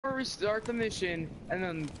restart the mission and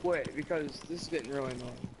then quit because this is getting really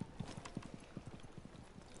annoying.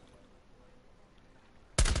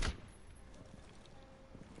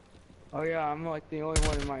 Oh yeah, I'm like the only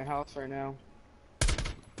one in my house right now.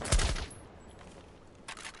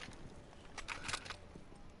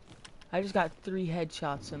 I just got 3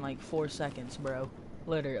 headshots in like 4 seconds, bro.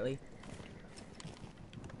 Literally.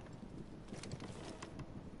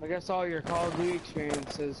 I guess all your Call of Duty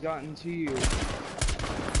experience has gotten to you.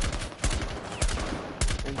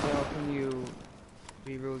 And helping you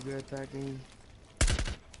be real good at that game.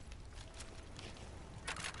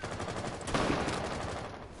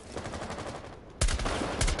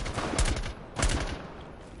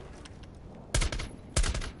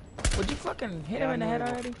 Would you fucking hit him in the head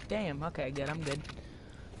already? Damn, okay, good, I'm good.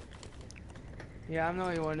 Yeah, I'm the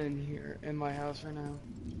only one in here, in my house right now.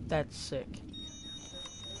 That's sick.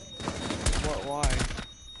 What, why?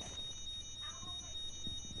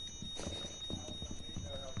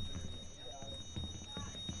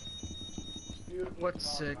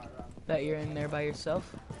 What's sick? That you're in there by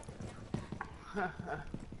yourself?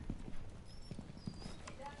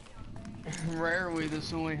 Rarely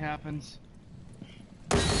this only happens.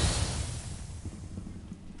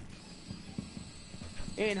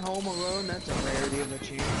 In Home Alone, that's a rarity of a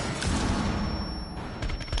chance.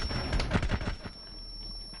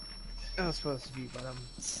 It was supposed to be, but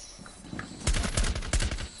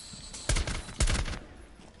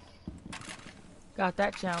Got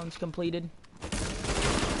that challenge completed.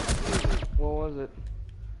 what was it?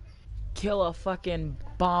 Kill a fucking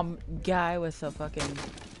bomb guy with a fucking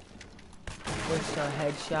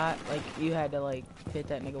headshot. Like you had to like hit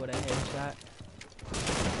that nigga with a headshot.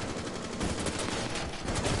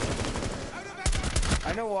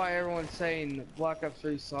 I know why everyone's saying Black Ops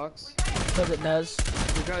 3 sucks. Because it does.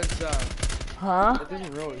 Because, Huh? it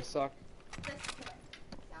doesn't really suck.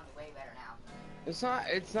 Sounds way better now.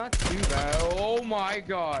 It's not too bad. Oh my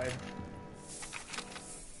god.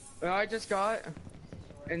 I just got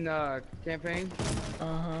in the campaign.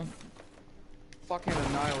 Uh-huh. Fucking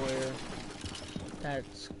Annihilator.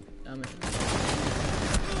 That's, I mean.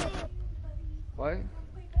 What?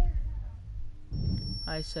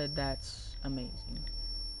 I said that's amazing.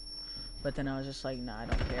 But then I was just like, nah, I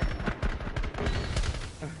don't care.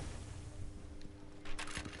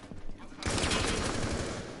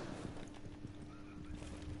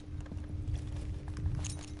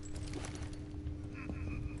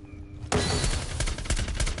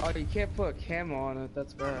 Oh, you can't put a camo on it,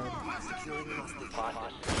 that's bad. Hostage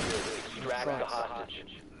extract the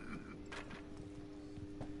hostage.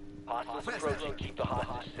 Hostage approaching, keep the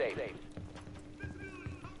hostage safe.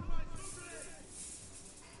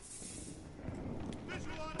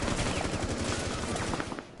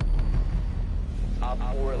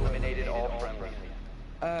 Op 4 eliminated all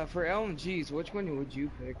friendlies. For LMGs, which one would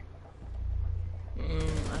you pick? I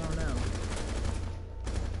don't know.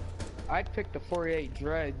 I'd pick the 48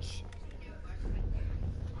 Dredge.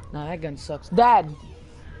 Nah, that gun sucks. Dad!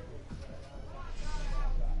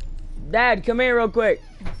 Dad, come here real quick.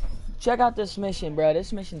 Check out this mission, bro.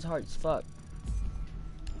 This mission's hard as fuck.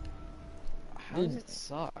 How does it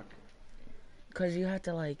suck? Cause you have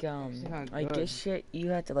to like good. this shit, you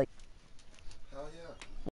have to like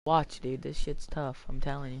watch, dude. This shit's tough, I'm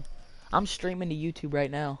telling you. I'm streaming to YouTube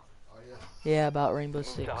right now. Oh, yeah. Yeah, about Rainbow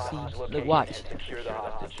Six Siege. Look, watch. Secure the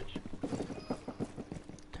hostage.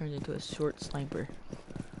 Turns into a short sniper.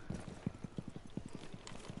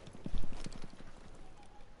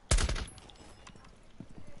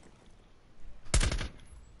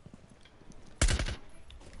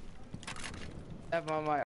 I have on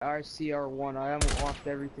my RCR1, I haven't locked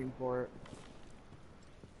everything for it.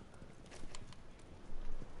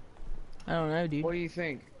 I don't know, dude. What do you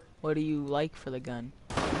think? What do you like for the gun?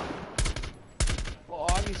 Well,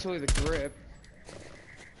 obviously the grip.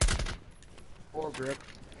 Or grip.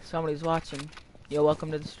 Somebody's watching. Yo,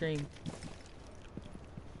 welcome to the stream.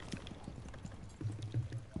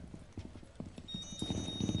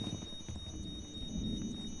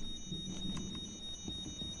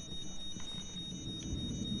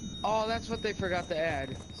 Oh, that's what they forgot to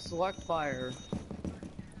add. Select fire.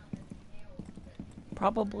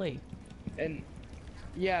 Probably. And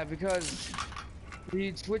yeah, because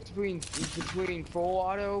you switch between full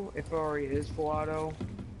auto, if it already is full auto,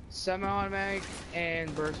 semi-automatic,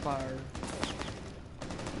 and burst fire.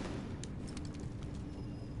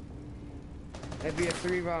 That'd be a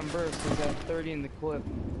 3-round burst because that's 30 in the clip.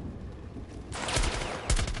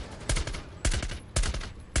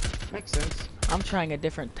 Makes sense. I'm trying a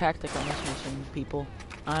different tactic on this mission, people.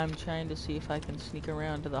 I'm trying to see if I can sneak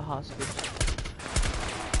around to the hostage.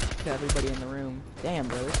 Got everybody in the room. Damn,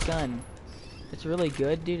 bro, this gun. It's really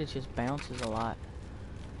good, dude. It just bounces a lot.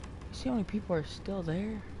 You see how many people are still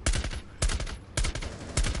there?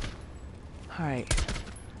 Alright.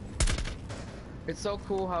 It's so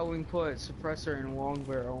cool how we can put suppressor in long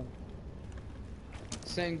barrel.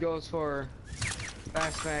 Same goes for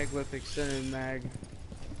fast mag with extended mag.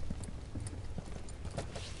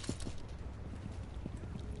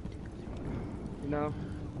 You know?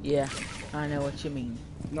 Yeah, I know what you mean.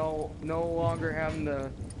 No longer having to,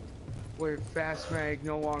 with fast mag,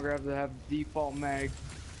 no longer have to have default mag.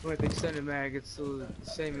 With extended mag, it's the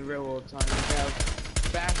same reload time. You have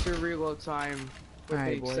faster reload time with the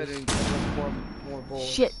Alright, boys. extended with more bullets.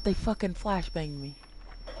 Shit, they fucking flashbanged me.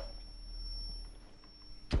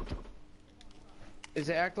 Does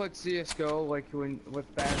it act like CSGO, like when with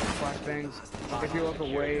fast flashbangs? If you look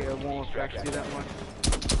away, it won't affect you that much.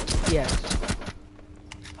 Yes.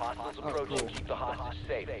 Hostiles Oh, approaching. cool. Keep the hostage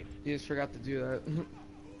safe. You just forgot to do that.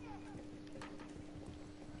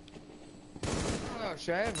 Oh,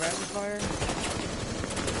 should I have rapid fire?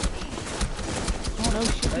 Oh no,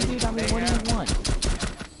 shit, dude, I mean, They what do you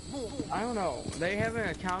want? I don't know. They haven't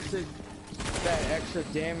accounted that extra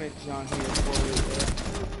damage on here for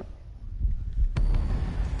you.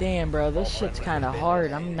 Damn, bro, this shit's kinda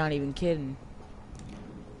hard. I'm not even kidding.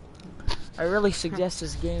 I really suggest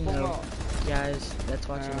this game, though, guys. That's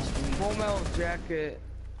watching this stream. Full metal jacket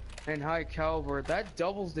and high caliber, that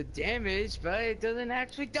doubles the damage, but it doesn't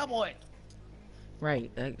actually double it.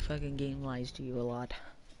 Right, that fucking game lies to you a lot.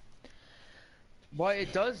 But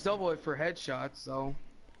it does double it for headshots, though.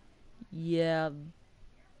 Yeah.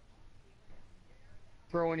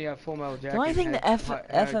 For when you have full metal jacket. The only thing the high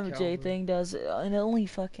FMJ caliber. thing does, it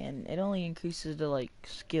only increases the, like,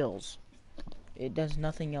 skills. It does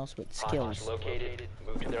nothing else but skills. Hostage located.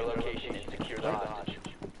 Move to their location and secure the hostage.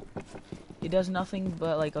 It does nothing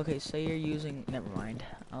but, like, okay, say you're using, never mind.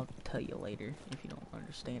 I'll tell you later if you don't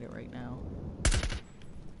understand it right now.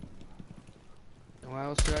 What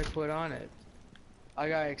else should I put on it? I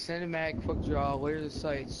got extended mag, quick draw, laser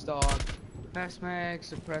sight, stock, fast mag,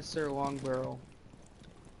 suppressor, long barrel.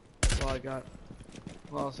 That's all I got.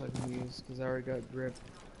 What else I can use? Because I already got grip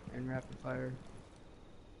and rapid fire.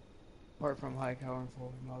 Apart from high caliber and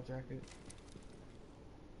full metal jacket.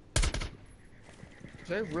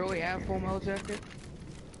 Should I really have full metal jacket?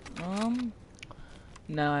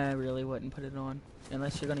 No, I really wouldn't put it on.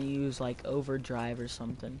 Unless you're gonna use, like, overdrive or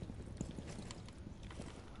something.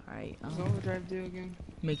 Alright, What's overdrive do again?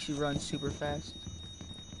 makes you run super fast.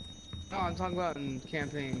 No, I'm talking about in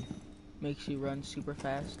campaign. Makes you run super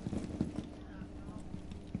fast.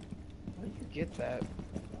 Where did you get that?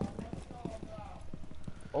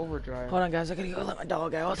 Overdrive. Hold on, guys, I gotta go let my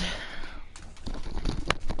dog out.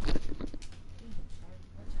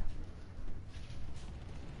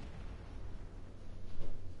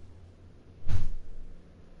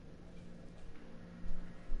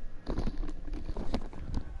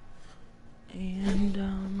 And,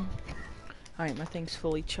 alright, my thing's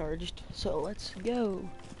fully charged, so let's go.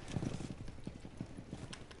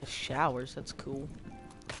 The showers, that's cool.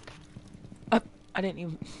 I didn't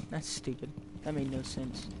even, that's stupid. That made no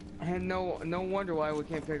sense. And no wonder why we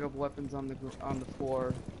can't pick up weapons on the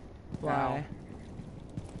floor. Why?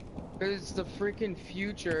 Because it's the freaking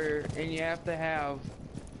future, and you have to have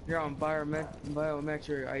your own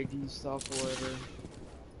biometric ID stuff or whatever.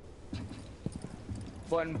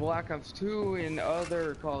 But in Black Ops 2 and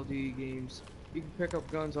other Call of Duty games, you can pick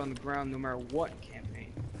up guns on the ground no matter what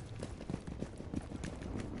campaign.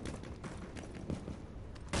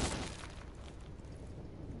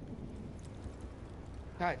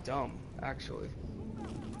 Kinda dumb, actually.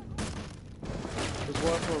 Because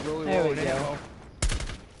what if we're really There low we in go. ammo?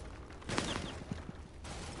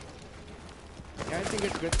 Yeah, I think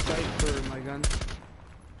it's a good sight for my gun.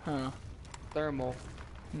 Huh. Thermal.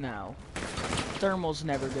 No. Thermal's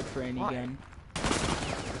never good for any Why? gun.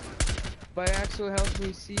 But it actually helps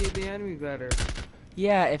me see the enemy better.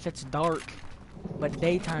 Yeah, if it's dark. But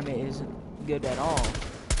daytime it isn't good at all.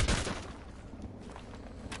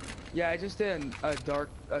 Yeah, I just did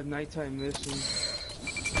a nighttime mission.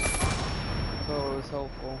 So it was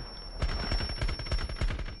helpful.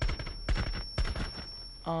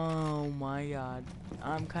 Oh my god.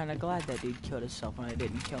 I'm kinda glad that dude killed himself and it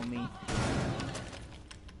didn't kill me.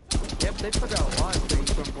 Yep, they put out a lot of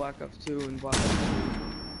things from Black Ops 2 and Black Ops 3.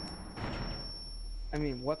 I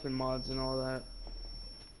mean, weapon mods and all that.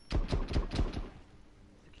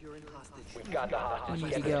 We've got the hostage. Need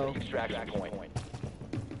Get to them go. to the extraction point.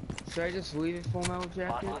 Should I just leave it full metal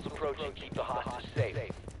jacket? Hostiles approaching. Keep the hostage safe.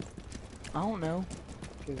 I don't know.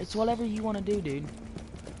 'Cause It's whatever you want to do, dude.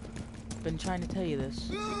 been trying to tell you this.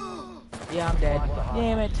 Yeah, I'm dead.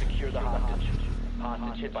 Damn it. Secure the hostage.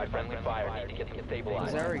 Hostage hit by friendly fire. Need to get them Cause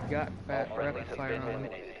stabilized. I already got All fat friendlies rapid have fire been on it.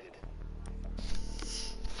 eliminated.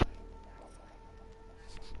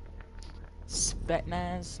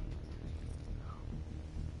 Spetnaz.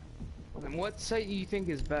 And what site do you think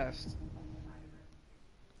is best?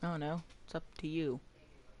 I don't know. It's up to you.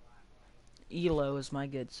 Elo is my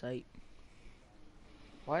good site.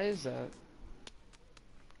 Why is that?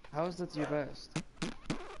 How is that your best?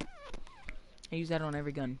 I use that on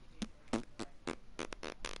every gun.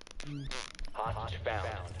 Hostage found.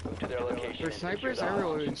 Move to their location. For and secure snipers, the I hostage.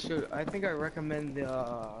 really should. I think I recommend the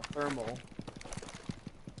thermal.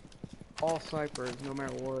 All snipers, no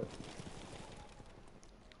matter what.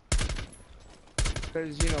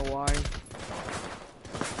 Because you know why?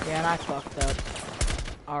 Yeah, and I fucked up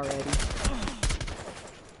already.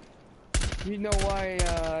 You know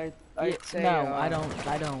why? I'd say no, I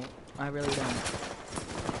don't. I really don't.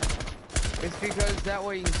 It's because that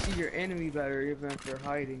way you can see your enemy better, even if they're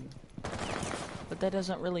hiding. But that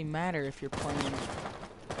doesn't really matter if you're playing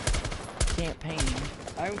campaign.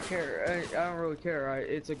 I don't care. I don't really care.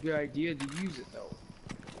 It's a good idea to use it though.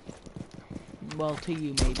 Well, to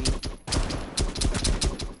you maybe.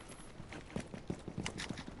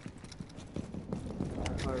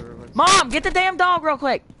 Whatever, let's- Mom, get the damn dog real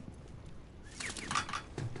quick.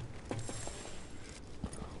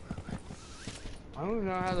 I don't even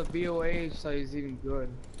know how the BOA site is even good.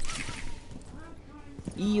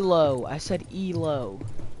 Elo. I said Elo.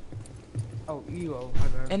 Oh, ELO. My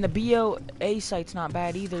bad. And the BOA site's not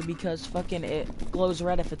bad either because fucking it glows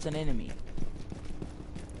red if it's an enemy.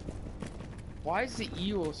 Why is the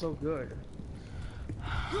ELO so good?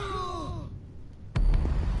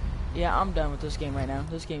 Yeah, I'm done with this game right now.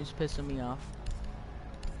 This game's pissing me off.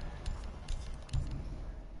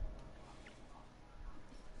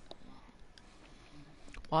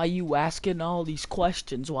 Why you asking all these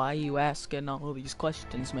questions? Why you asking all these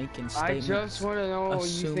questions? Making I statements. just want to know what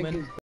you think assuming. is